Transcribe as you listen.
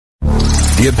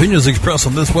The opinions expressed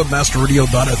on this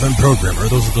WebmasterRadio.fm program are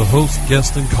those of the host,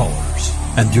 guests, and callers,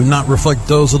 and do not reflect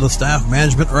those of the staff,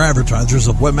 management, or advertisers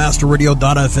of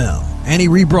WebmasterRadio.fm. Any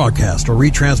rebroadcast or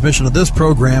retransmission of this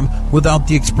program without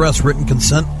the express written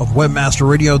consent of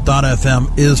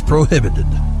WebmasterRadio.fm is prohibited.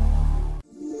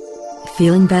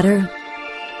 Feeling better?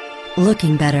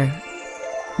 Looking better?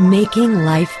 Making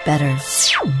life better.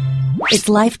 It's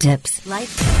Life Tips.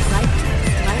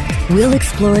 We'll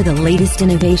explore the latest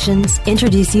innovations,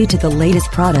 introduce you to the latest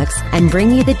products, and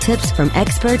bring you the tips from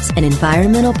experts and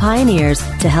environmental pioneers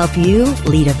to help you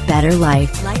lead a better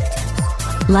life.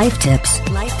 Life Tips.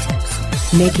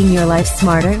 Making your life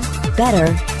smarter,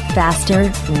 better, faster,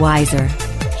 wiser.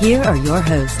 Here are your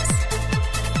hosts.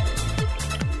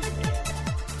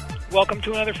 Welcome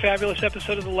to another fabulous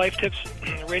episode of the Life Tips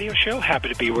radio show. Happy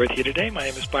to be with you today. My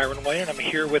name is Byron White, and I'm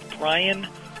here with Brian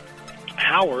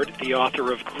Howard, the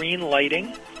author of Green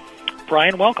Lighting.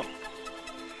 Brian, welcome.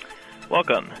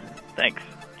 Welcome. Thanks.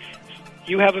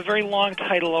 You have a very long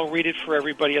title. I'll read it for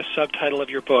everybody, a subtitle of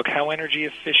your book, How Energy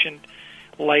Efficient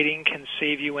Lighting Can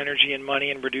Save You Energy and Money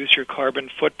and Reduce Your Carbon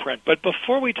Footprint. But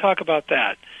before we talk about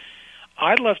that,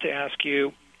 I'd love to ask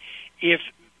you if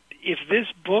this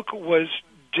book was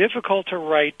difficult to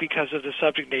write because of the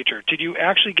subject nature. Did you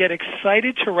actually get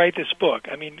excited to write this book?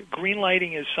 I mean, green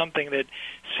lighting is something that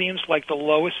seems like the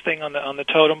lowest thing on the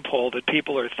totem pole that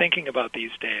people are thinking about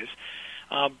these days.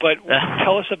 But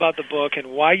tell us about the book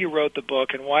and why you wrote the book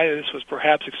and why this was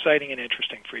perhaps exciting and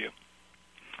interesting for you.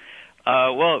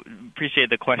 Well, appreciate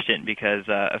the question because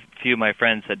a few of my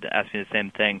friends had asked me the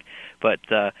same thing. But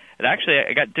I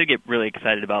did get really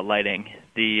excited about lighting.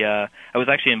 I was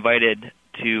actually invited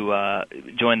to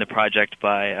join the project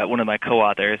by one of my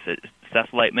co-authors,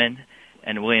 Seth Lightman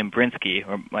and William Brinsky,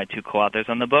 were my two co-authors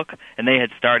on the book, and they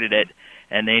had started it,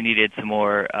 and they needed some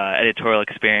more editorial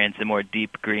experience and more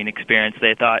deep green experience.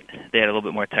 They thought they had a little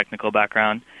bit more technical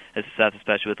background, as Seth,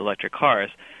 especially with electric cars.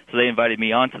 So they invited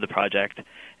me onto the project,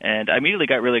 and I immediately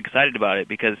got really excited about it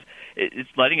because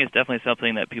lighting is definitely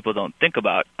something that people don't think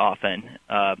about often,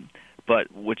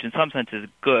 but which in some sense is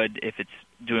good if it's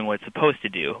doing what it's supposed to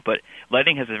do. But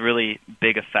lighting has a really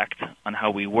big effect on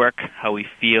how we work, how we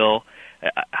feel,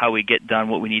 how we get done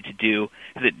what we need to do.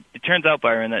 Because it turns out,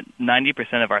 Byron, that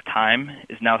 90% of our time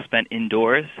is now spent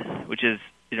indoors, which is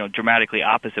dramatically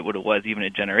opposite what it was even a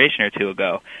generation or two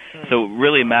ago. So it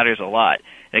really matters a lot.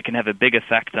 It can have a big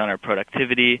effect on our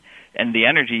productivity, and the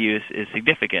energy use is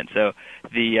significant. So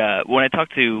when I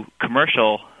talk to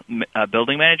commercial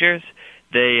building managers,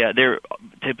 they're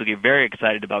typically very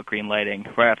excited about green lighting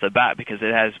right off the bat because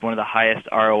it has one of the highest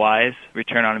ROIs,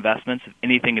 return on investments, of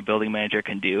anything a building manager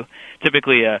can do.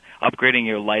 Typically, upgrading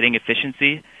your lighting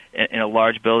efficiency in a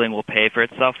large building will pay for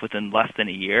itself within less than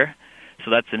a year.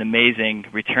 So that's an amazing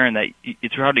return that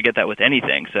it's hard to get that with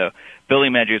anything. So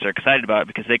building managers are excited about it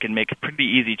because they can make pretty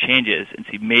easy changes and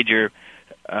see major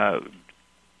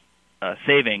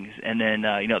savings, and then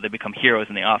they become heroes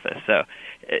in the office. So,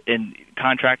 in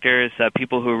contractors,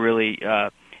 people who are really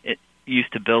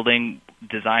used to building,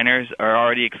 designers are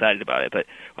already excited about it. But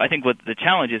I think what the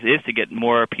challenge is to get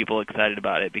more people excited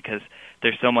about it because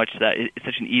there's so much that it's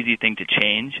such an easy thing to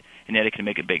change, and yet it can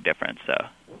make a big difference. So.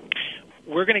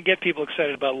 We're going to get people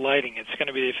excited about lighting. It's going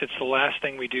to be if it's the last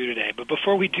thing we do today. But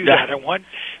before we do that, I want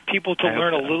people to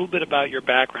learn a little bit about your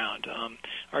background.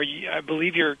 I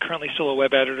believe you're currently still a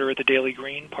web editor at the Daily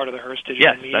Green, part of the Hearst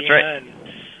Digital Media. Yes, that's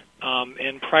right.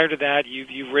 And prior to that,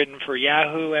 you've written for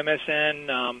Yahoo,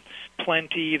 MSN,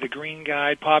 Plenty, The Green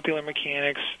Guide, Popular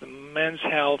Mechanics, Men's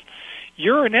Health.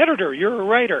 You're an editor. You're a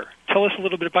writer. Tell us a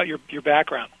little bit about your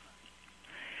background.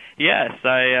 Yes,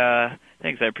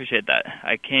 thanks. I appreciate that.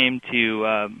 I came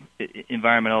to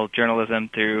environmental journalism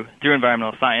through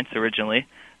environmental science originally.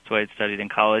 That's what I studied in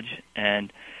college,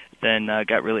 and then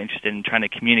got really interested in trying to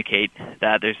communicate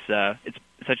that. It's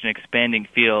such an expanding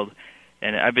field,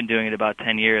 and I've been doing it about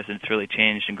 10 years, and it's really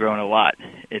changed and grown a lot.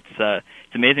 It's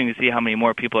amazing to see how many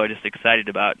more people are just excited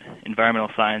about environmental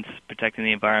science, protecting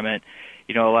the environment.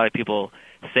 A lot of people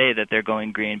say that they're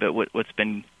going green, but what's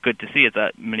been good to see is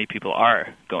that many people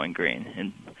are going green,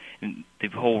 and the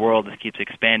whole world just keeps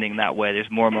expanding that way. There's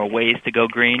more and more ways to go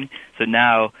green. So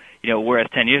now, whereas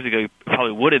 10 years ago, it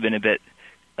probably would have been a bit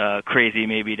crazy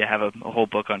maybe to have a whole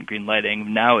book on green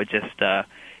lighting. Now it just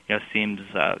seems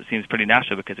pretty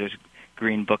natural because there's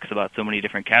green books about so many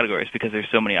different categories because there's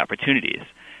so many opportunities.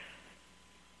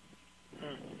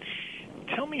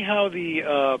 Tell me how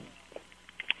the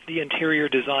interior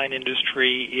design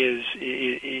industry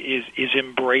is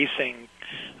embracing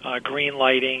green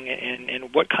lighting,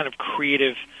 and what kind of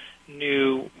creative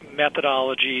new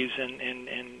methodologies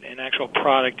and actual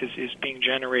product is being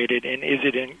generated, and is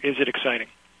it exciting?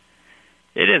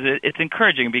 It is. It's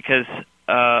encouraging because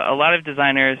a lot of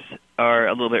designers are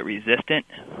a little bit resistant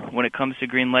when it comes to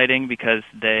green lighting because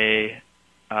they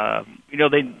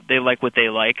like what they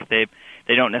like.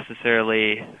 They don't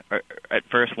necessarily at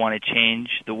first want to change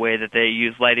the way that they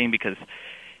use lighting because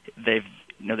they've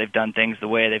done things the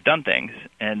way they've done things,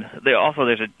 and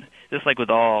just like with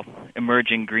all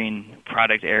emerging green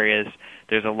product areas,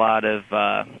 there's a lot of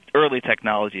early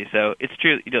technology. So it's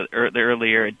true, the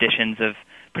earlier editions of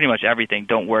pretty much everything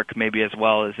don't work maybe as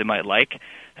well as it might like.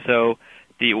 So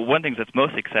the one thing that's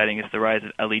most exciting is the rise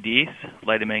of LEDs,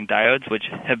 light-emitting diodes, which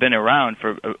have been around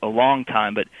for a long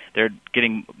time, but they're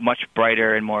getting much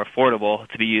brighter and more affordable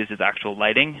to be used as actual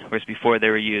lighting, whereas before they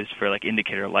were used for like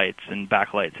indicator lights and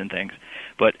backlights and things.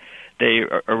 But they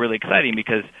are really exciting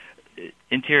because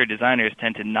interior designers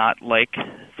tend to not like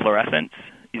fluorescence,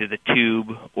 either the tube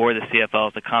or the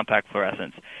CFLs, the compact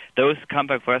fluorescents. Those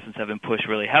compact fluorescents have been pushed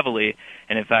really heavily,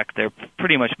 and in fact, they're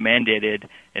pretty much mandated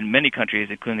in many countries,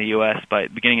 including the U.S., by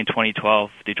beginning in 2012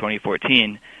 through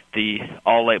 2014,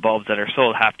 all light bulbs that are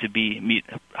sold have to meet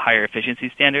higher efficiency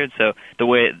standards. So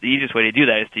the easiest way to do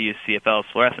that is to use CFL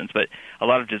fluorescents. But a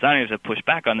lot of designers have pushed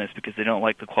back on this because they don't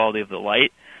like the quality of the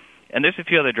light. And there's a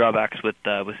few other drawbacks with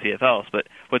CFLs, but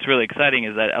what's really exciting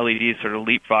is that LEDs sort of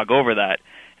leapfrog over that,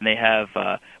 and they have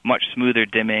much smoother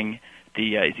dimming.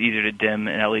 It's easier to dim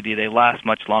an LED. They last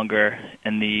much longer,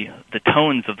 and the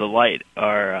tones of the light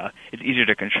are it's easier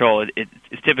to control.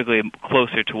 It's typically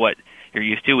closer to what you're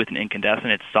used to with an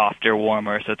incandescent. It's softer,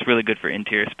 warmer, so it's really good for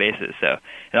interior spaces. So,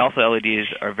 and also LEDs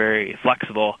are very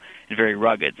flexible and very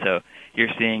rugged. So you're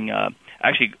seeing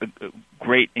actually a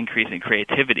great increase in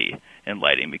creativity in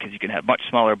lighting because you can have much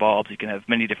smaller bulbs, you can have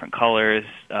many different colors,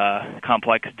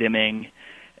 complex dimming,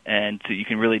 and so you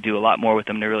can really do a lot more with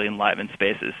them to really enliven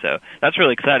spaces. So that's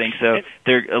really exciting. So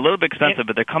they're a little bit expensive,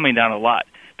 but they're coming down a lot.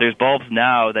 There's bulbs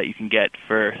now that you can get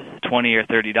for $20 or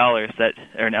 $30 that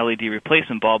are an LED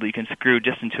replacement bulb that you can screw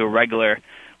just into a regular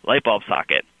light bulb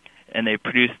socket, and they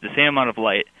produce the same amount of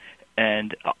light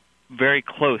and very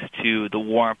close to the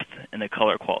warmth and the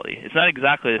color quality. It's not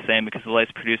exactly the same because the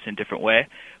light's produced in a different way,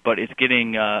 but it's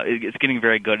getting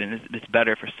very good, and it's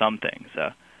better for some things. So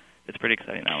it's pretty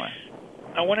exciting that way.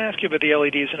 I want to ask you about the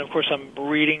LEDs, and of course I'm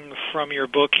reading from your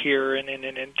book here, and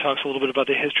talks a little bit about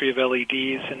the history of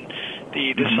LEDs, and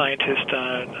the scientist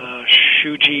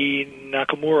Shuji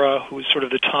Nakamura, who's sort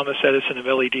of the Thomas Edison of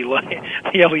the LED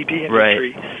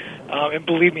industry. Right. And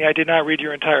believe me, I did not read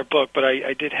your entire book, but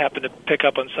I did happen to pick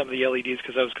up on some of the LEDs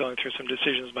because I was going through some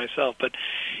decisions myself. But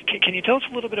can you tell us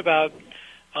a little bit about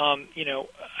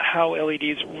how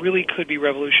LEDs really could be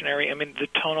revolutionary? I mean, the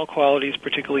tonal qualities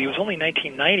particularly. It was only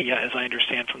 1990, as I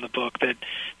understand from the book, that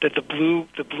the blue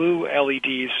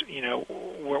LEDs,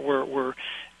 were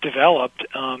developed,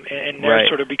 and they're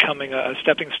sort of becoming a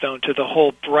stepping stone to the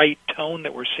whole bright tone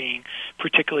that we're seeing,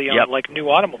 particularly on like new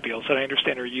automobiles that I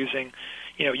understand are using.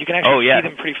 You can actually see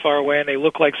them pretty far away, and they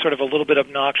look like sort of a little bit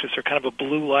obnoxious or kind of a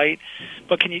blue light.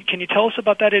 But can you tell us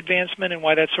about that advancement and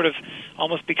why that's sort of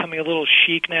almost becoming a little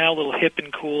chic now, a little hip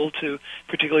and cool,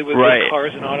 particularly with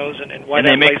cars and autos, and why? And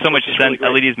they make so much sense.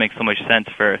 Really LEDs make so much sense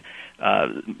for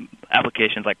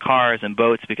applications like cars and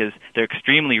boats because they're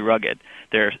extremely rugged.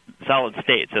 They're solid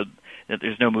state, so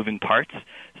there's no moving parts.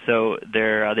 So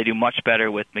they do much better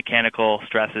with mechanical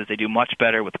stresses. They do much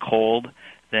better with cold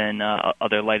than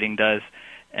other lighting does.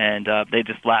 And they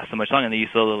just last so much longer, and they use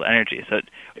so little energy. So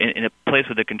in a place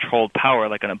with a controlled power,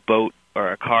 like on a boat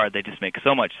or a car, they just make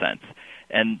so much sense.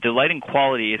 And the lighting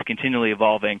quality is continually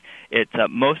evolving.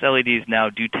 Most LEDs now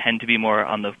do tend to be more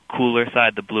on the cooler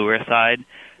side, the bluer side.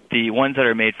 The ones that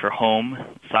are made for home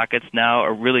sockets now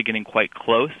are really getting quite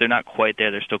close. They're not quite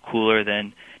there. They're still cooler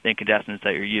than the incandescents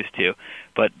that you're used to.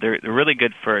 But they're really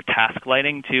good for task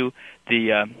lighting, too.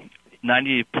 The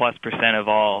 90+% of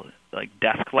all like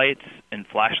desk lights and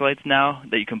flashlights now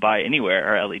that you can buy anywhere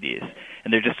are LEDs,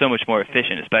 and they're just so much more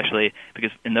efficient, especially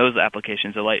because in those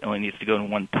applications the light only needs to go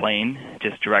in one plane,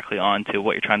 just directly onto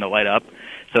what you're trying to light up.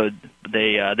 So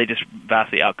they just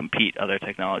vastly outcompete other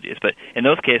technologies. But in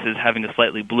those cases, having a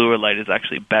slightly bluer light is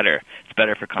actually better. It's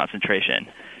better for concentration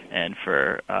and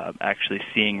for actually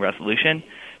seeing resolution.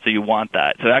 So you want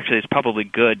that. So actually, it's probably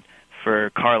good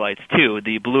for car lights too.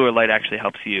 The bluer light actually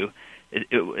helps you.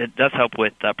 It does help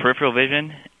with peripheral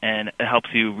vision, and it helps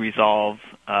you resolve,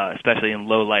 especially in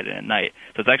low light and at night.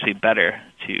 So it's actually better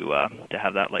to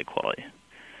have that light quality.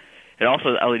 And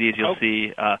also the LEDs, you'll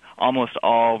see almost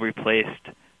all replaced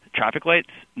traffic lights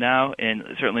now, and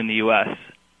certainly in the U.S.,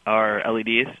 are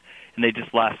LEDs, and they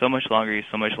just last so much longer, use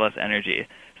so much less energy.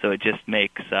 So it just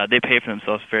makes they pay for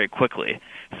themselves very quickly.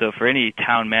 So for any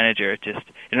town manager,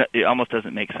 it almost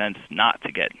doesn't make sense not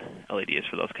to get LEDs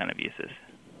for those kind of uses.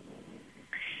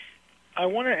 I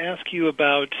want to ask you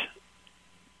about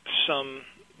some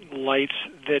lights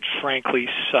that frankly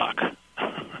suck.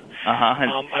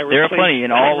 There are plenty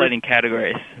in all lighting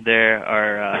categories.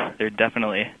 They're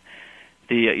definitely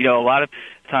a lot of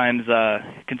times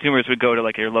consumers would go to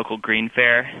like your local green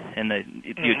fair, and the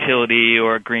utility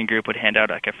or a green group would hand out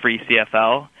like a free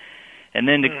CFL, and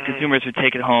then the consumers would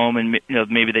take it home, and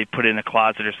maybe they put it in a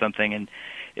closet or something, and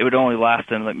it would only last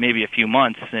them like maybe a few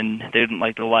months, and they didn't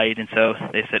like the light, and so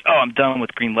they said, "Oh, I'm done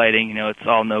with green lighting. It's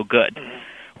all no good."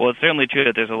 Well, it's certainly true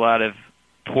that there's a lot of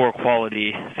poor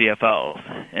quality CFLs,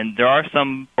 and there are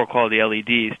some poor quality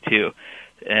LEDs too.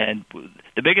 And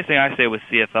the biggest thing I say with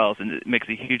CFLs, and it makes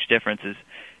a huge difference, is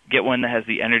get one that has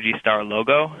the Energy Star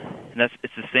logo, and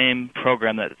it's the same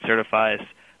program that certifies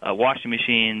washing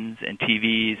machines and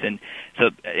TVs, and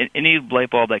so any light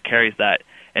bulb that carries that,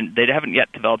 and they haven't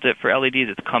yet developed it for LEDs.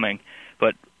 It's coming,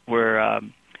 but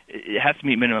it has to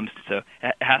meet minimums. So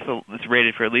it's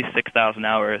rated for at least 6,000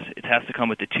 hours. It has to come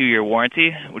with a 2-year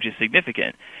warranty, which is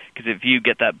significant, because if you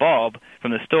get that bulb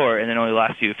from the store and it only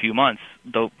lasts you a few months,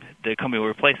 the company will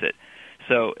replace it.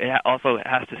 So it also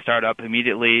has to start up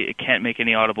immediately. It can't make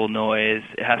any audible noise.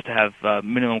 It has to have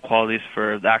minimum qualities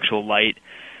for the actual light.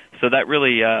 So that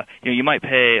really, you might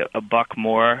pay $1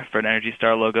 more for an Energy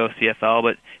Star logo CFL,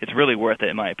 but it's really worth it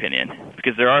in my opinion,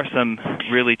 because there are some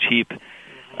really cheap.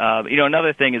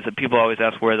 Another thing is that people always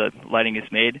ask where the lighting is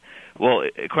made. Well,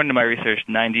 according to my research,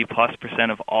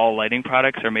 90+% of all lighting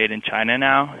products are made in China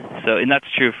now. So, and that's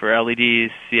true for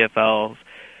LEDs, CFLs.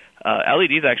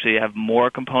 LEDs actually have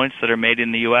more components that are made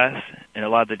in the U.S., and a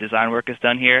lot of the design work is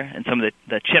done here, and some of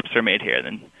the chips are made here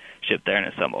than shipped there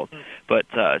and assembled. But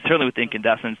certainly with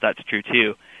incandescents, that's true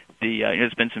too.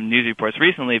 There's been some news reports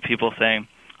recently, people saying,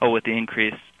 with the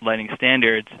increased lighting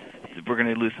standards, we're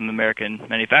going to lose some American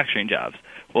manufacturing jobs.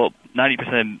 Well,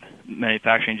 90% of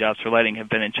manufacturing jobs for lighting have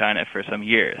been in China for some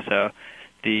years. So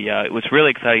what's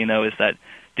really exciting, though, is that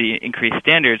the increased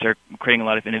standards are creating a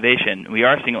lot of innovation. We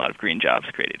are seeing a lot of green jobs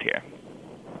created here.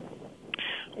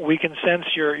 We can sense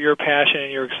your passion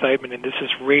and your excitement, and this is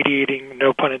radiating,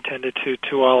 no pun intended,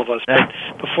 to all of us. But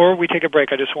before we take a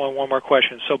break, I just want one more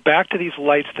question. So back to these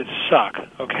lights that suck,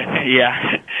 okay?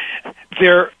 Yeah.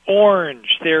 They're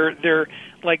orange. They're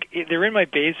like, they're in my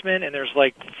basement, and there's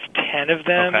like 10 of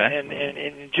them, okay.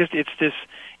 and just it's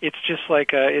just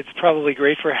like it's probably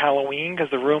great for Halloween because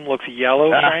the room looks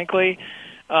yellow, frankly.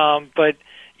 But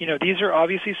these are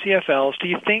obviously CFLs. Do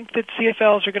you think that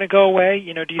CFLs are going to go away?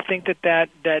 Do you think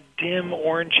that dim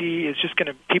orangey is just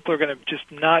people are going to just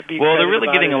not be? Well, they're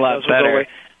really getting a lot better.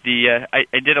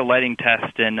 I did a lighting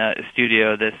test in a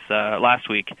studio this last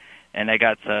week, and I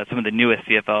got some of the newest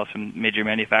CFLs from major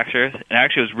manufacturers, and I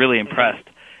actually was really impressed.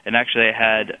 And actually, I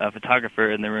had a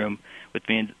photographer in the room with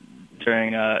me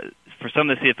during for some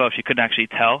of the CFLs. She couldn't actually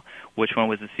tell which one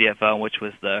was the CFL and which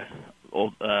was the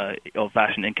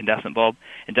old-fashioned incandescent bulb,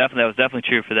 and that was definitely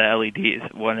true for the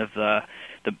LEDs. One of the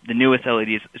newest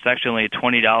LEDs, it's actually only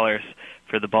 $20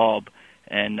 for the bulb,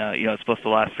 and it's supposed to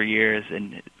last for years.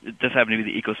 And it does happen to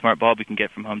be the EcoSmart bulb you can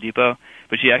get from Home Depot,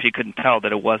 but she actually couldn't tell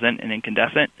that it wasn't an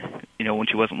incandescent, when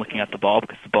she wasn't looking at the bulb,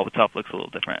 because the bulb itself looks a little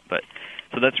different. But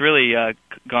so that's really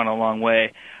gone a long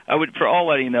way. For all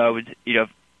lighting, though, I would, if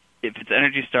it's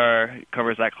Energy Star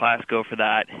covers that class, go for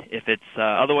that. If it's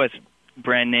otherwise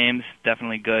brand names,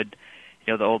 definitely good.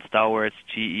 The old stalwarts,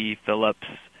 GE, Philips.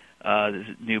 There's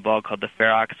a new bulb called the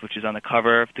Ferox, which is on the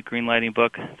cover of the Green Lighting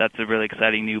book. That's a really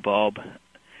exciting new bulb.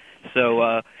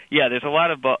 So, there's a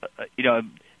lot of,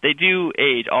 they do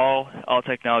age. All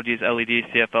technologies, LEDs,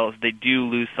 CFLs, they do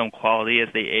lose some quality as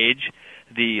they age.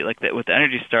 With the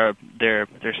Energy Star, their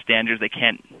standards, they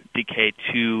can't decay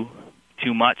too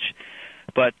much.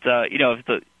 But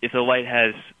if the light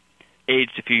has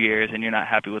aged a few years and you're not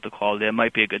happy with the quality, it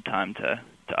might be a good time to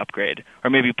upgrade, or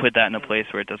maybe put that in a place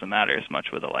where it doesn't matter as much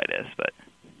where the light is. But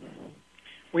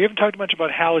we haven't talked much about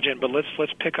halogen, but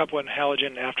let's pick up on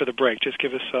halogen after the break. Just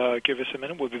give us a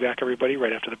minute. We'll be back, everybody,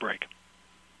 right after the break.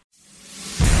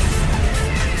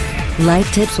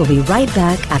 Life Tips will be right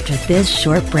back after this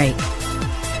short break.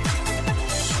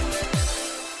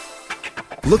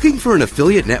 Looking for an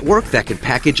affiliate network that can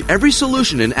package every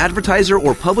solution an advertiser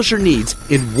or publisher needs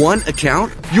in one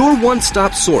account? Your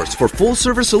one-stop source for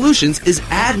full-service solutions is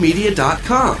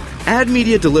AdMedia.com. Ad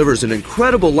Media delivers an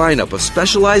incredible lineup of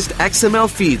specialized XML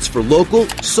feeds for local,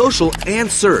 social,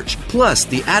 and search, plus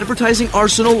the advertising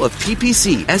arsenal of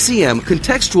PPC, SEM,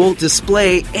 contextual,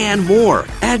 display, and more.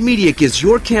 Ad Media gives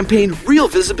your campaign real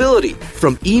visibility,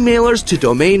 from emailers to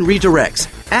domain redirects.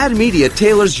 Ad Media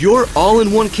tailors your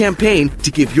all-in-one campaign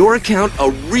to give your account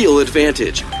a real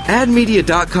advantage.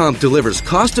 AdMedia.com delivers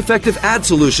cost-effective ad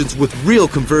solutions with real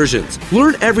conversions.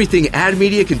 Learn everything Ad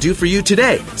Media can do for you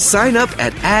today. Sign up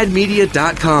at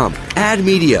AdMedia.com. Ad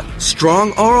Media.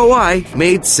 Strong ROI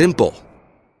made simple.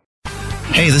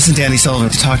 Hey, this is Danny Sullivan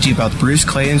to talk to you about Bruce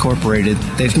Clay Incorporated.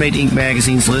 They've made Inc.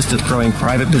 Magazine's list of growing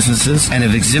private businesses and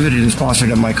have exhibited and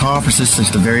sponsored at my conferences since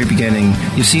the very beginning.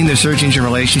 You've seen their search engine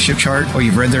relationship chart, or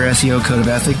you've read their SEO code of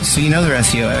ethics, so you know they're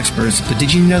SEO experts. But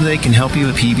did you know they can help you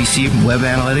with PPC, web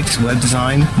analytics, web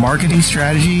design, marketing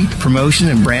strategy, promotion,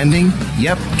 and branding?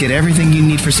 Yep, get everything you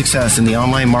need for success in the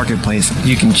online marketplace.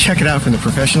 You can check it out from the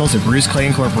professionals at Bruce Clay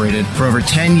Incorporated. For over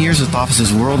 10 years with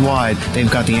offices worldwide,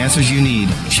 they've got the answers you need.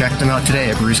 Check them out today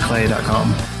at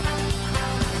bruceclay.com.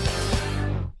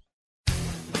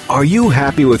 Are you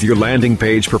happy with your landing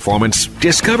page performance?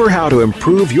 Discover how to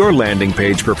improve your landing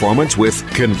page performance with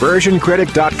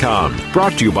ConversionCritic.com.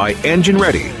 Brought to you by Engine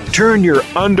Ready. Turn your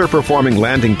underperforming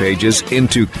landing pages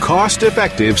into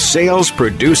cost-effective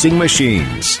sales-producing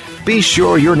machines. Be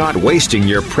sure you're not wasting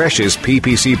your precious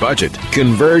PPC budget.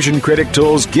 Conversion Critic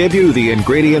tools give you the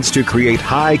ingredients to create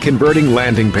high-converting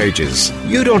landing pages.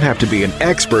 You don't have to be an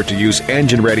expert to use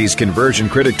Engine Ready's Conversion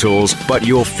Critic tools, but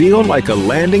you'll feel like a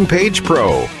landing page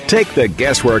pro. Take the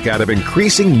guesswork out of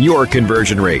increasing your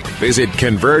conversion rate. Visit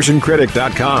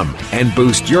ConversionCritic.com and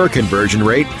boost your conversion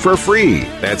rate for free.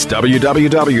 That's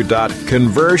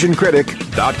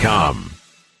www.ConversionCritic.com.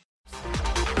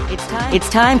 It's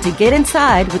time to get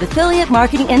inside with Affiliate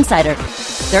Marketing Insider.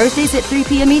 Thursdays at 3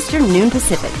 p.m. Eastern, noon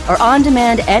Pacific, or on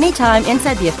demand anytime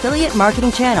inside the Affiliate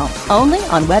Marketing channel, only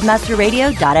on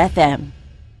WebmasterRadio.fm.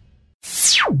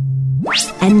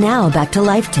 And now back to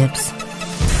Life Tips.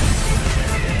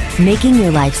 Making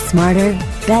your life smarter,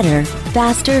 better,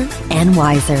 faster, and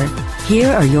wiser.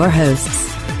 Here are your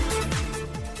hosts.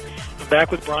 I'm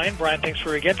back with Brian. Brian, thanks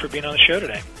for being on the show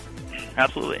today.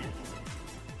 Absolutely.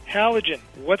 Halogen.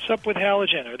 What's up with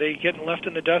halogen? Are they getting left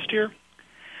in the dust here?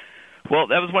 Well,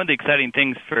 that was one of the exciting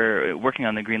things for working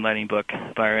on the Green Lighting book,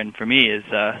 Byron, for me, is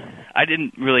I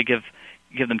didn't really give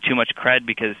them too much cred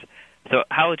because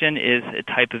halogen is a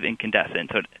type of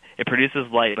incandescent. So it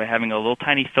produces light by having a little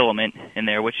tiny filament in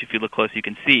there, which if you look close you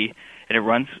can see, and it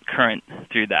runs current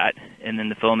through that, and then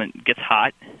the filament gets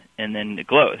hot, and then it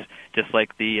glows, just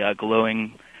like the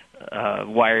glowing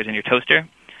wires in your toaster.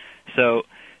 So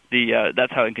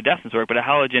that's how incandescents work, but a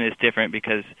halogen is different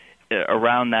because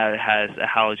around that it has a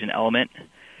halogen element,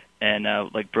 and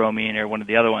like bromine or one of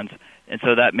the other ones, and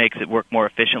so that makes it work more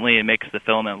efficiently and makes the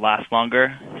filament last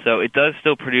longer. So it does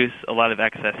still produce a lot of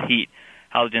excess heat.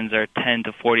 Halogens are 10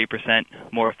 to 40%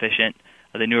 more efficient.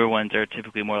 The newer ones are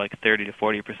typically more like 30 to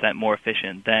 40% more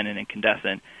efficient than an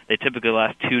incandescent. They typically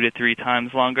last 2 to 3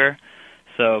 times longer,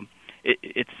 so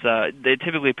they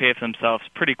typically pay for themselves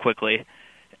pretty quickly.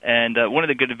 And one of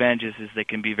the good advantages is they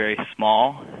can be very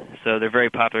small, so they're very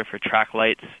popular for track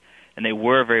lights, and they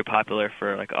were very popular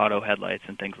for like auto headlights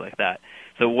and things like that.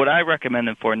 So what I recommend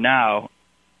them for now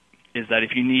is that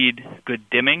if you need good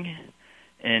dimming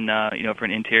in for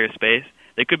an interior space,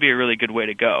 they could be a really good way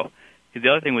to go. Because the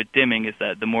other thing with dimming is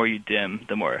that the more you dim,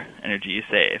 the more energy you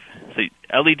save. So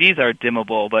LEDs are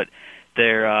dimmable, but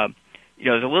they're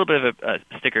there's a little bit of a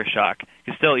sticker shock.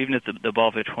 Because still, even if the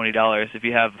bulbs are $20, if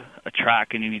you have a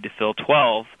track and you need to fill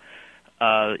 12,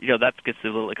 that gets a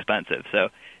little expensive. So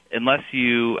unless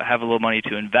you have a little money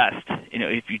to invest,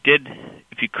 if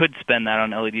you could spend that on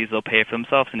LEDs, they'll pay for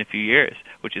themselves in a few years,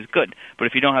 which is good. But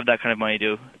if you don't have that kind of money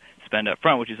to spend up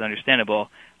front, which is understandable,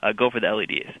 go for the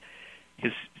LEDs.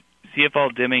 Because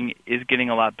CFL dimming is getting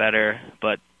a lot better,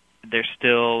 but they're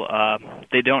still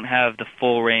they don't have the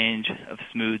full range of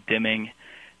smooth dimming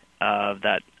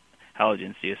that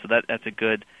halogens do. So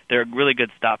they're a really good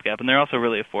stopgap, and they're also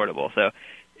really affordable. So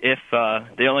if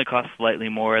they only cost slightly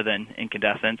more than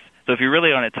incandescents. So if you're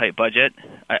really on a tight budget,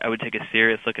 I would take a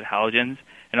serious look at halogens,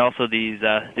 and also these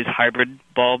hybrid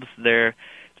bulbs. Some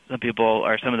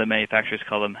of the manufacturers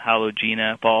call them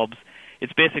halogena bulbs.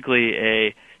 It's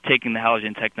basically taking the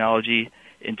halogen technology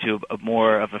into a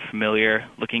more of a familiar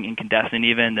looking incandescent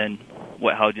even than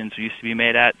what halogens used to be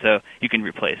made at, so you can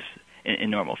replace in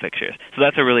normal fixtures. So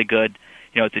that's a really good,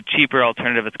 it's a cheaper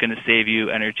alternative. It's going to save you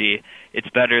energy. It's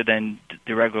better than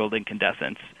the regular old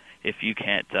incandescents if you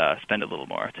can't spend a little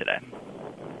more today.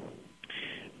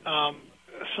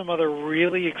 some other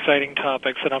really exciting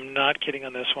topics, and I'm not kidding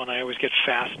on this one. I always get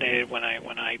fascinated when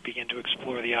I begin to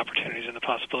explore the opportunities and the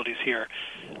possibilities here.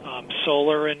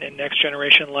 Solar and next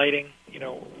generation lighting,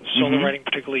 solar lighting,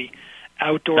 particularly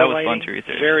outdoor lighting. That was fun to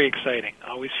research. Very exciting.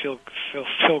 I always feel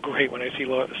great when I see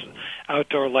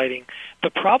outdoor lighting. The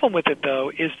problem with it,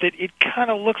 though, is that it kind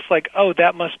of looks like, oh,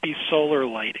 that must be solar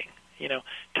lighting.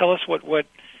 Tell us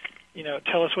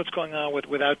tell us what's going on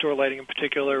with outdoor lighting in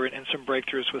particular, and some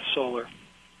breakthroughs with solar.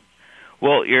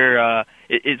 Well,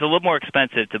 it's a little more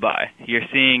expensive to buy. You're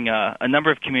seeing a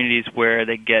number of communities where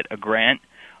they get a grant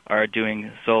are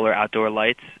doing solar outdoor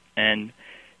lights, and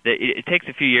it takes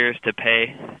a few years to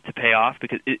pay off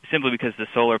simply because the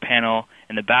solar panel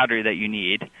and the battery that you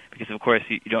need, because of course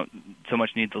you don't so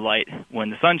much need the light when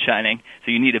the sun's shining,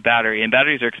 so you need a battery, and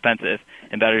batteries are expensive,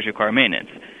 and batteries require maintenance.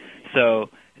 So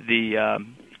they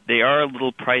are a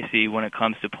little pricey when it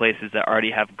comes to places that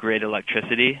already have grid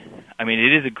electricity. I mean,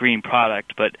 it is a green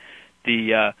product, but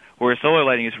where solar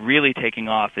lighting is really taking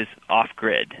off is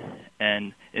off-grid,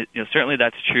 and certainly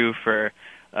that's true for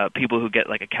people who get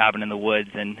like a cabin in the woods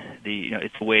and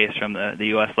it's ways from the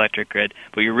U.S. electric grid.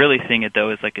 But you're really seeing it though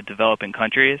as like a developing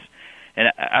countries. And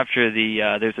after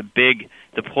there's a big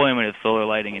deployment of solar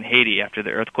lighting in Haiti after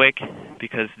the earthquake,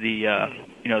 because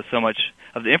so much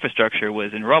of the infrastructure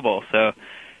was in rubble. So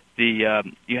you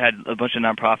had a bunch of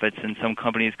nonprofits and some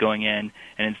companies going in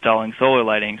and installing solar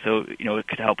lighting. So it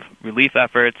could help relief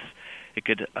efforts. It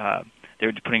could they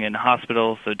were putting it in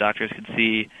hospitals so doctors could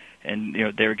see, and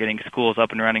they were getting schools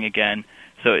up and running again.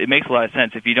 So it makes a lot of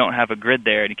sense. If you don't have a grid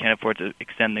there and you can't afford to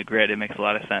extend the grid, it makes a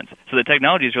lot of sense. So the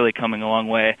technology is really coming a long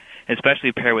way,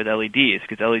 especially paired with LEDs,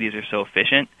 because LEDs are so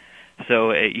efficient.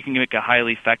 So you can make a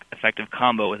highly effective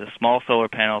combo with a small solar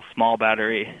panel, small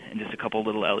battery, and just a couple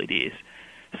little LEDs.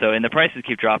 So, and the prices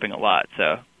keep dropping a lot.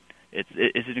 So it's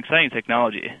an exciting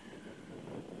technology.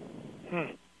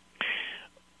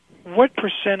 What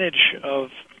percentage of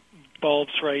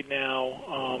bulbs right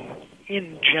now,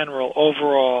 in general,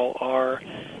 overall, are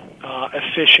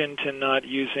efficient and not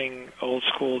using old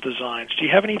school designs? Do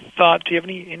you have any thought? Do you have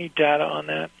any data on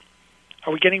that?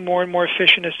 Are we getting more and more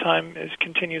efficient as time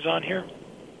continues on here?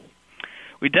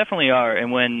 We definitely are,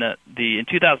 and when in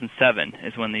 2007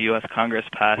 is when the U.S. Congress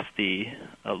passed the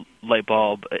light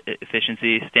bulb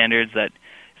efficiency standards that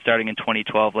starting in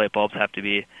 2012, light bulbs have to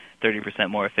be 30%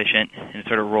 more efficient, and it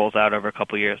sort of rolls out over a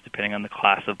couple of years depending on the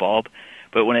class of bulb.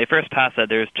 But when they first passed that,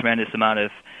 there was a tremendous amount of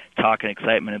talk and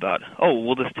excitement about,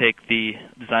 we'll just take the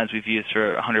designs we've used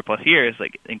for 100-plus years,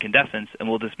 like incandescents, and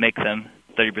we'll just make them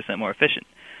 30% more efficient.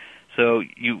 So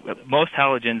most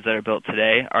halogens that are built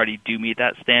today already do meet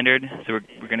that standard, so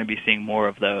we're going to be seeing more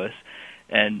of those.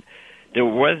 And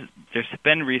there's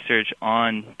been research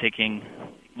on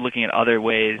looking at other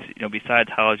ways, besides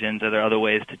halogens, are there other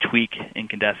ways to tweak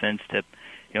incandescents to,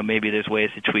 maybe there's ways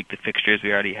to tweak the fixtures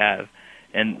we already have.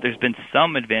 And there's been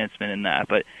some advancement in that,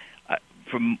 but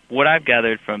from what I've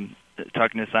gathered from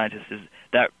talking to scientists is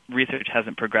that research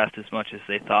hasn't progressed as much as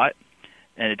they thought,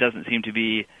 and it doesn't seem to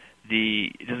be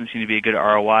a good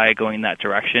ROI going in that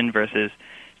direction versus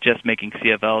just making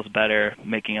CFLs better,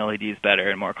 making LEDs better,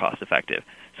 and more cost effective.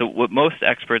 So what most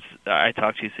experts I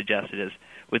talked to suggested is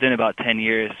within about 10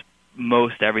 years,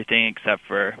 most everything except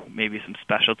for maybe some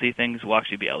specialty things will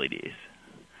actually be LEDs.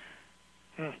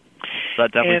 So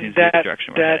that definitely seems to be the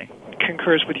direction we're heading. That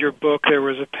concurs with your book. There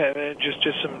was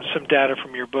just some data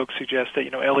from your book suggests that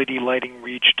LED lighting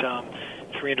reached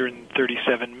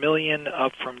 337 million,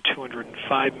 up from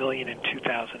 205 million in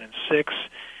 2006,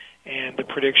 and the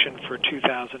prediction for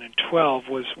 2012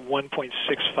 was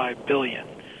 1.65 billion.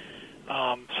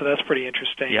 So that's pretty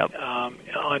interesting. Yep.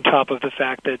 On top of the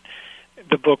fact that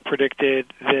the book predicted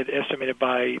that estimated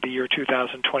by the year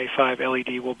 2025,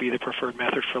 LED will be the preferred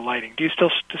method for lighting. Do you still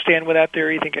stand with that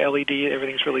theory? You think LED,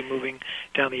 everything's really moving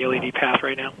down the LED path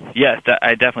right now? Yes,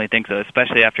 I definitely think so,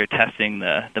 especially after testing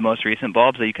the most recent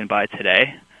bulbs that you can buy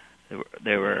today.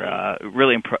 They were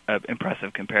really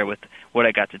impressive compared with what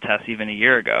I got to test even a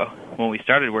year ago. When we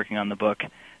started working on the book,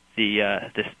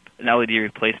 this LED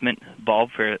replacement bulb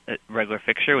for a regular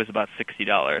fixture was about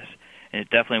 $60, and it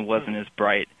definitely wasn't as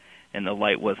bright, and the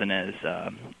light wasn't as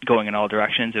going in all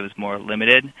directions. It was more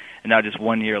limited. And now just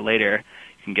 1 year later,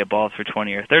 you can get bulbs for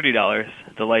 $20 or $30.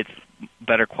 The light's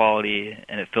better quality,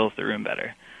 and it fills the room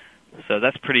better. So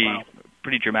that's pretty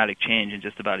dramatic change in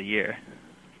just about a year.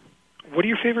 What are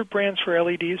your favorite brands for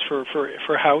LEDs for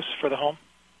house, for the home?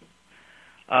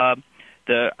 I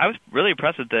was really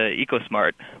impressed with the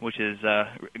EcoSmart, which is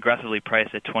aggressively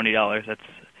priced at $20.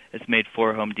 It's made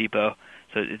for Home Depot.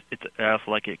 So I also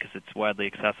like it because it's widely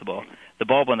accessible. The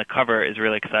bulb on the cover is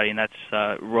really exciting.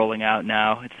 That's rolling out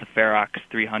now. It's the Ferox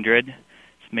 300.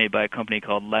 It's made by a company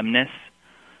called Lemnis.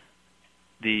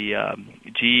 The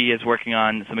GE is working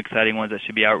on some exciting ones that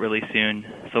should be out really soon.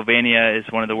 Sylvania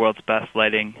is one of the world's best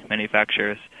lighting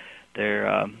manufacturers.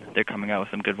 They're coming out with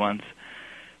some good ones.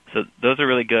 So those are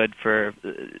really good for,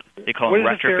 they call them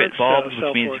retrofit bulbs,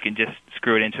 which means you can just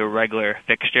screw it into a regular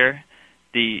fixture.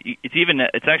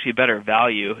 It's actually better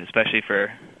value, especially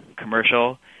for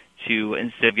commercial, to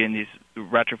instead of getting these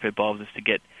retrofit bulbs, is to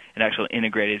get an actual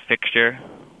integrated fixture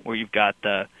where you've got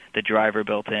the driver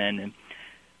built in. And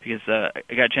because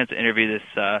I got a chance to interview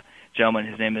this gentleman,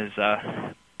 his name is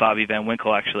Bobby Van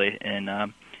Winkle, actually,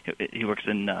 and he works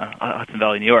in Hudson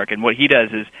Valley, New York. And what he does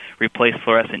is replace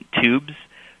fluorescent tubes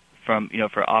from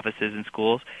for offices and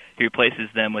schools. He replaces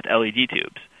them with LED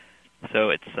tubes. So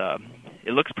it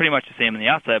looks pretty much the same on the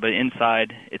outside, but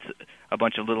inside it's a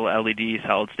bunch of little LED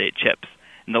solid-state chips.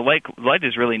 And the light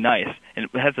is really nice, and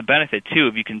it has the benefit too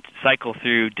if you can cycle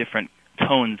through different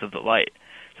tones of the light.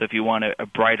 So if you want a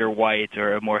brighter white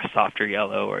or a more softer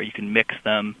yellow, or you can mix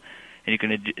them, and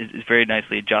it's very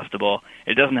nicely adjustable.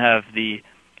 It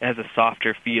has a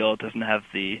softer feel. It doesn't have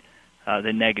the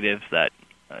negatives that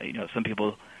some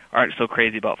people aren't so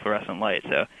crazy about fluorescent light.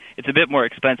 So it's a bit more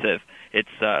expensive.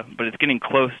 But it's getting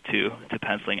close to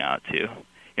penciling out too.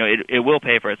 It will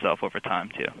pay for itself over time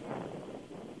too.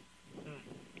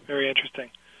 Very interesting.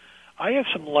 I have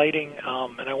some lighting,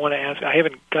 and I want to ask. I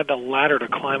haven't gotten a ladder to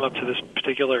climb up to this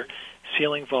particular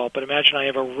ceiling vault, but imagine I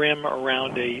have a rim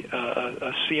around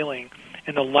a ceiling,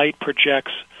 and the light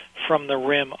projects from the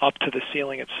rim up to the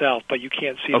ceiling itself, but you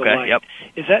can't see the light. Yep.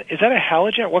 Is that a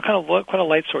halogen? What kind of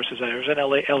light source is that? Or is that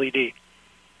LED?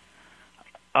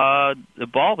 The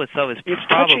bulb itself is it's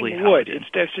probably touching wood.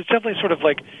 halogen. It's definitely sort of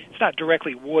like, it's not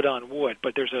directly wood on wood,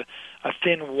 but there's a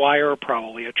thin wire,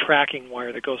 probably a tracking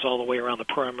wire that goes all the way around the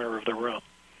perimeter of the room.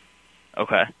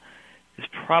 Okay, it's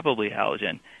probably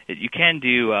halogen. You can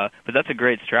do, but that's a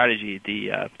great strategy.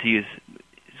 To use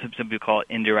some people call it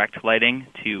indirect lighting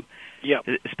to. Yep.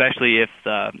 Especially if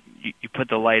you put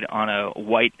the light on a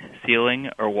white ceiling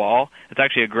or wall. It's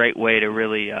actually a great way to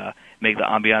really make the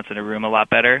ambiance in a room a lot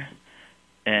better.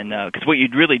 And because what you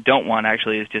really don't want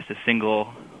actually is just a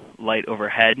single light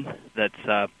overhead.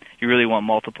 You really want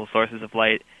multiple sources of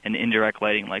light, and indirect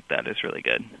lighting like that is really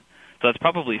good. So it's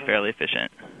probably fairly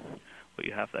efficient what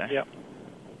you have there. Yep.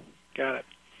 Got it.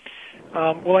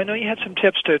 Well, I know you had some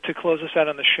tips to close us out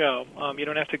on the show. You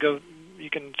don't have to go. You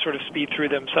can sort of speed through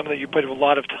them. Some of that you put a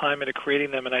lot of time into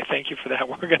creating them, and I thank you for that.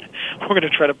 We're going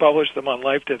to try to publish them on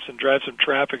Life Tips and drive some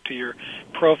traffic to your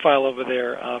profile over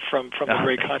there from the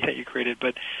great content you created.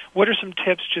 But what are some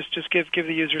tips? Just give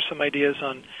the users some ideas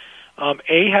on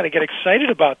A, how to get excited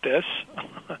about this,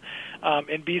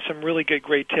 and B, some really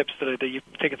great tips that you've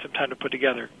taken some time to put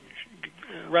together.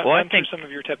 Run through some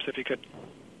of your tips if you could.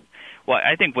 Well,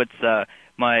 I think what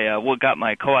got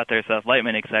my co-author Seth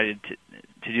Lightman excited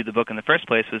to do the book in the first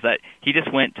place was that he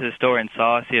just went to the store and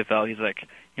saw a CFL. He's like,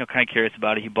 kind of curious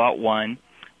about it. He bought one,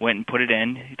 went and put it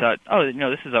in. He thought,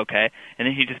 this is okay. And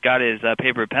then he just got his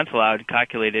paper and pencil out and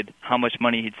calculated how much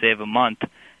money he'd save a month.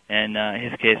 And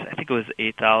in his case, I think it was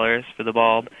 $8 for the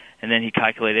bulb. And then he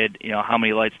calculated, how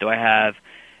many lights do I have,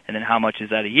 and then how much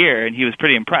is that a year? And he was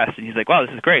pretty impressed. And he's like, wow,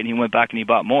 this is great. And he went back and he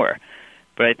bought more.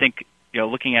 But I think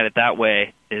looking at it that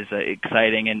way is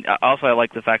exciting, and also I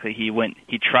like the fact that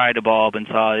he tried a bulb and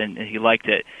saw it and he liked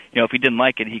it. If he didn't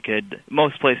like it,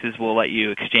 most places will let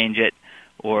you exchange it,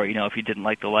 or if he didn't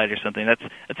like the light or something.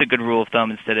 That's a good rule of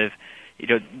thumb. Instead of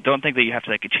don't think that you have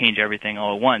to change everything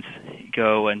all at once.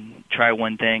 Go and try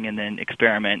one thing and then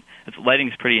experiment.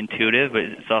 Lighting's pretty intuitive, but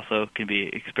it's also can be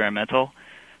experimental,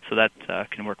 so that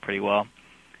can work pretty well.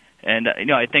 And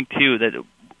I think too that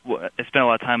I spent a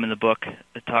lot of time in the book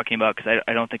talking about, because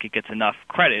I don't think it gets enough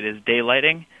credit, is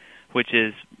daylighting, which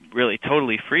is really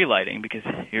totally free lighting because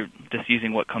you're just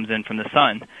using what comes in from the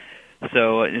sun.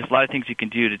 So there's a lot of things you can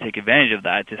do to take advantage of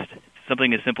that. Just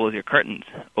something as simple as your curtains.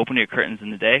 Open your curtains in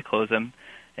the day, close them,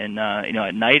 and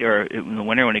at night or in the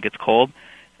winter when it gets cold,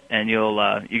 and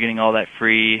you're getting all that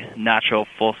free, natural,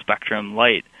 full spectrum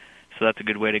light. So that's a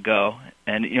good way to go.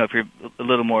 And if you're a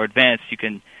little more advanced, you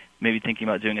can maybe thinking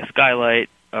about doing a skylight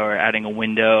or adding a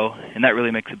window, and that really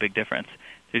makes a big difference.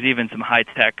 There's even some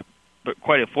high-tech, but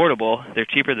quite affordable. They're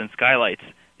cheaper than skylights.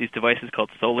 These devices called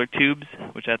solar tubes,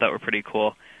 which I thought were pretty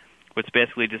cool. It's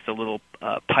basically just a little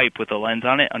pipe with a lens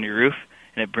on it on your roof,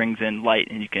 and it brings in light,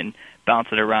 and you can bounce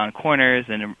it around corners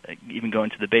and even go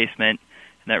into the basement,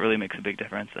 and that really makes a big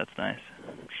difference. That's nice.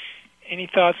 Any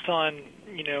thoughts on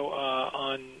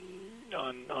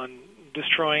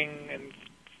destroying and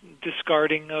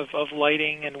discarding of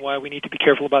lighting and why we need to be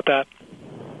careful about that?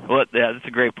 Well, yeah, that's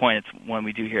a great point. It's one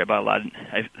we do hear about a lot.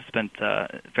 I've spent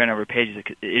a fair number of pages.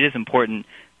 It is important,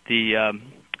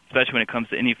 especially when it comes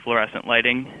to any fluorescent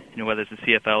lighting, whether it's a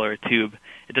CFL or a tube,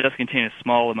 it does contain a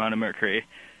small amount of mercury.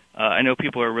 I know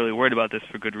people are really worried about this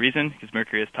for good reason, because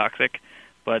mercury is toxic,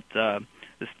 but the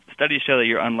studies show that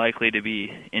you're unlikely to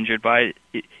be injured by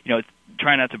it.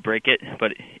 Try not to break it,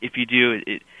 but if you do,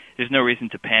 there's no reason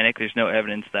to panic. There's no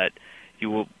evidence that you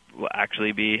will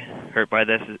actually be hurt by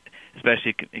this,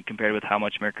 especially compared with how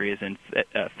much mercury is in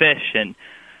fish and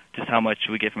just how much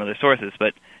we get from other sources.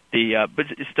 But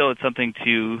it's something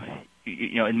to,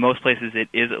 in most places it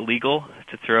is illegal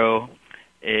to throw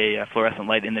a fluorescent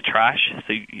light in the trash,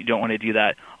 so you don't want to do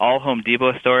that. All Home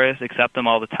Depot stores accept them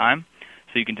all the time,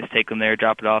 so you can just take them there,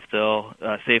 drop it off, they'll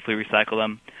safely recycle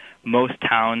them. Most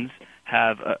towns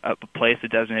have a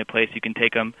designated place you can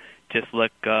take them. Just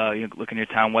look on your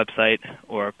town website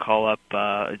or call up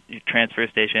a transfer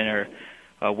station or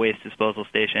a waste disposal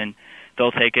station.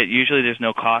 They'll take it. Usually there's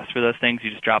no cost for those things.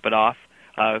 You just drop it off.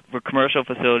 For commercial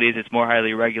facilities, it's more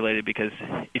highly regulated because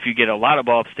if you get a lot of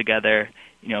bulbs together,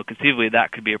 conceivably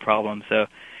that could be a problem. So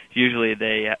usually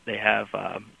they have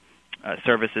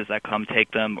services that come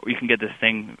take them. Or you can get this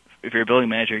thing, if you're a building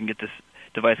manager, you can get this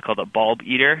device called a bulb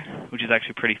eater, which is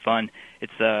actually pretty fun.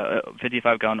 It's a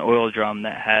 55-gallon oil drum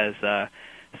that has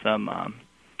some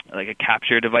like a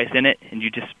capture device in it, and you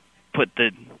just put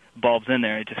the bulbs in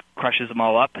there. It just crushes them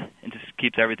all up and just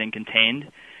keeps everything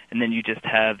contained. And then you just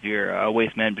have your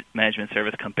waste management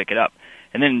service come pick it up.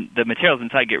 And then the materials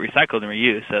inside get recycled and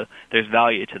reused, so there's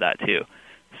value to that too.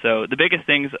 So the biggest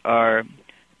things are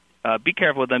be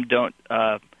careful with them. Don't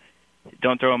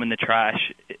throw them in the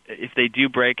trash. If they do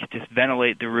break, just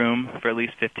ventilate the room for at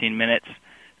least 15 minutes,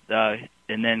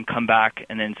 and then come back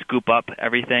and then scoop up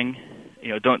everything.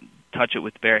 Don't touch it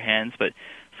with bare hands, but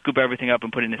scoop everything up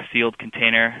and put it in a sealed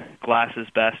container. Glass is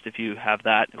best if you have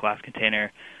that, a glass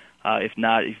container. If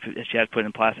not, if you have to put it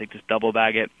in plastic, just double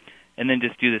bag it. And then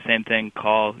just do the same thing.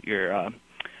 Call your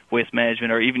waste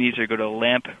management, or even easier, go to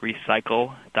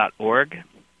lamprecycle.org,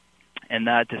 and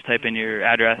that just type in your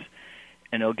address,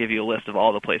 and it'll give you a list of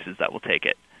all the places that will take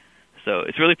it. So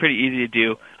it's really pretty easy to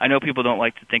do. I know people don't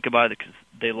like to think about it because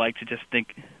they like to just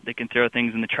think they can throw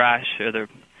things in the trash or the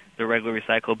regular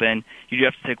recycle bin. You do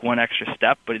have to take one extra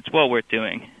step, but it's well worth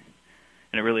doing,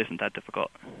 and it really isn't that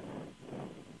difficult.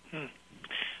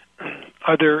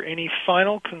 Are there any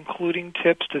final concluding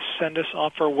tips to send us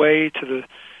off our way to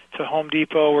Home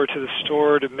Depot or to the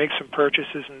store to make some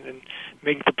purchases and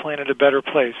make the planet a better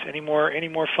place? Any more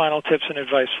final tips and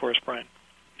advice for us, Brian?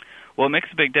 Well, it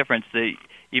makes a big difference.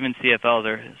 Even CFLs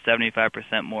are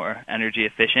 75% more energy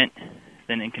efficient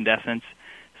than incandescents,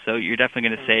 so you're definitely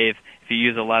going to save. If you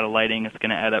use a lot of lighting, it's going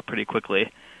to add up pretty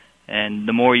quickly. And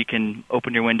the more you can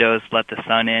open your windows, let the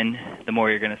sun in, the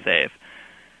more you're going to save.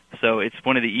 So it's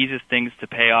one of the easiest things to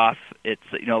pay off. It's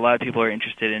a lot of people are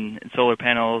interested in solar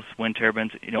panels, wind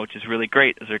turbines, which is really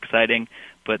great. Those are exciting,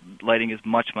 but lighting is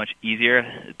much, much easier.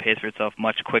 It pays for itself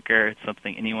much quicker. It's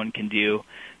something anyone can do.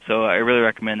 So I really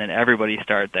recommend that everybody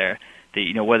start there.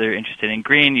 Whether you're interested in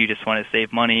green, you just want to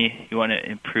save money, you want to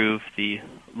improve the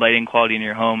lighting quality in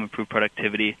your home, improve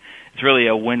productivity. It's really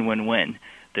a win-win-win.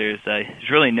 There's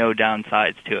really no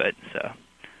downsides to it, so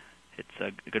it's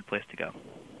a good place to go.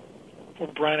 Well,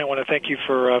 Brian, I want to thank you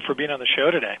for being on the show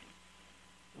today.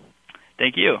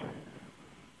 Thank you.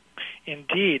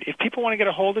 Indeed. If people want to get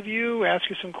a hold of you, ask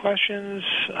you some questions,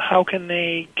 how can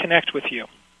they connect with you?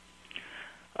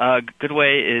 A good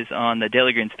way is on the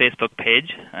Daily Green's Facebook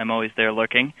page. I'm always there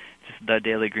lurking. Just The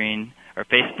Daily Green, or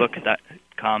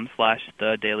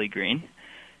facebook.com/The Daily Green,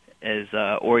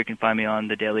 or you can find me on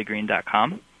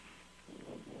thedailygreen.com.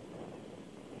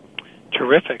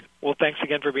 Terrific. Well, thanks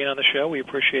again for being on the show. We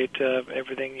appreciate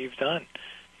everything you've done.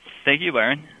 Thank you,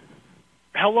 Byron.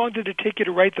 How long did it take you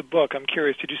to write the book? I'm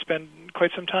curious. Did you spend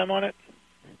quite some time on it?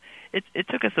 It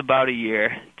took us about a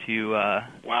year to...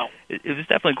 Wow. It was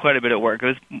definitely quite a bit of work. It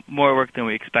was more work than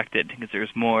we expected because there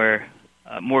was more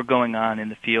going on in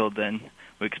the field than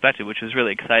we expected, which was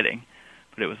really exciting.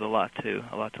 But it was a lot to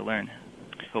learn.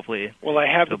 Hopefully, well, I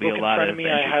have the book in front of me.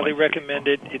 I highly recommend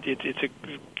it.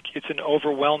 It's an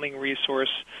overwhelming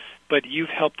resource, but you've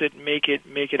helped it make it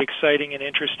exciting and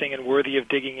interesting and worthy of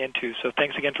digging into. So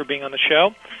thanks again for being on the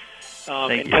show.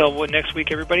 Until next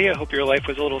week, everybody, I hope your life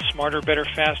was a little smarter, better,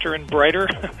 faster, and brighter.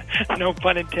 No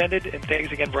pun intended. And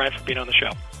thanks again, Brian, for being on the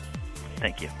show.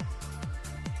 Thank you.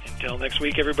 Until next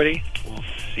week, everybody, we'll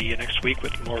see you next week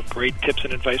with more great tips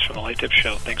and advice from the Light Tip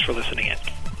Show. Thanks for listening in.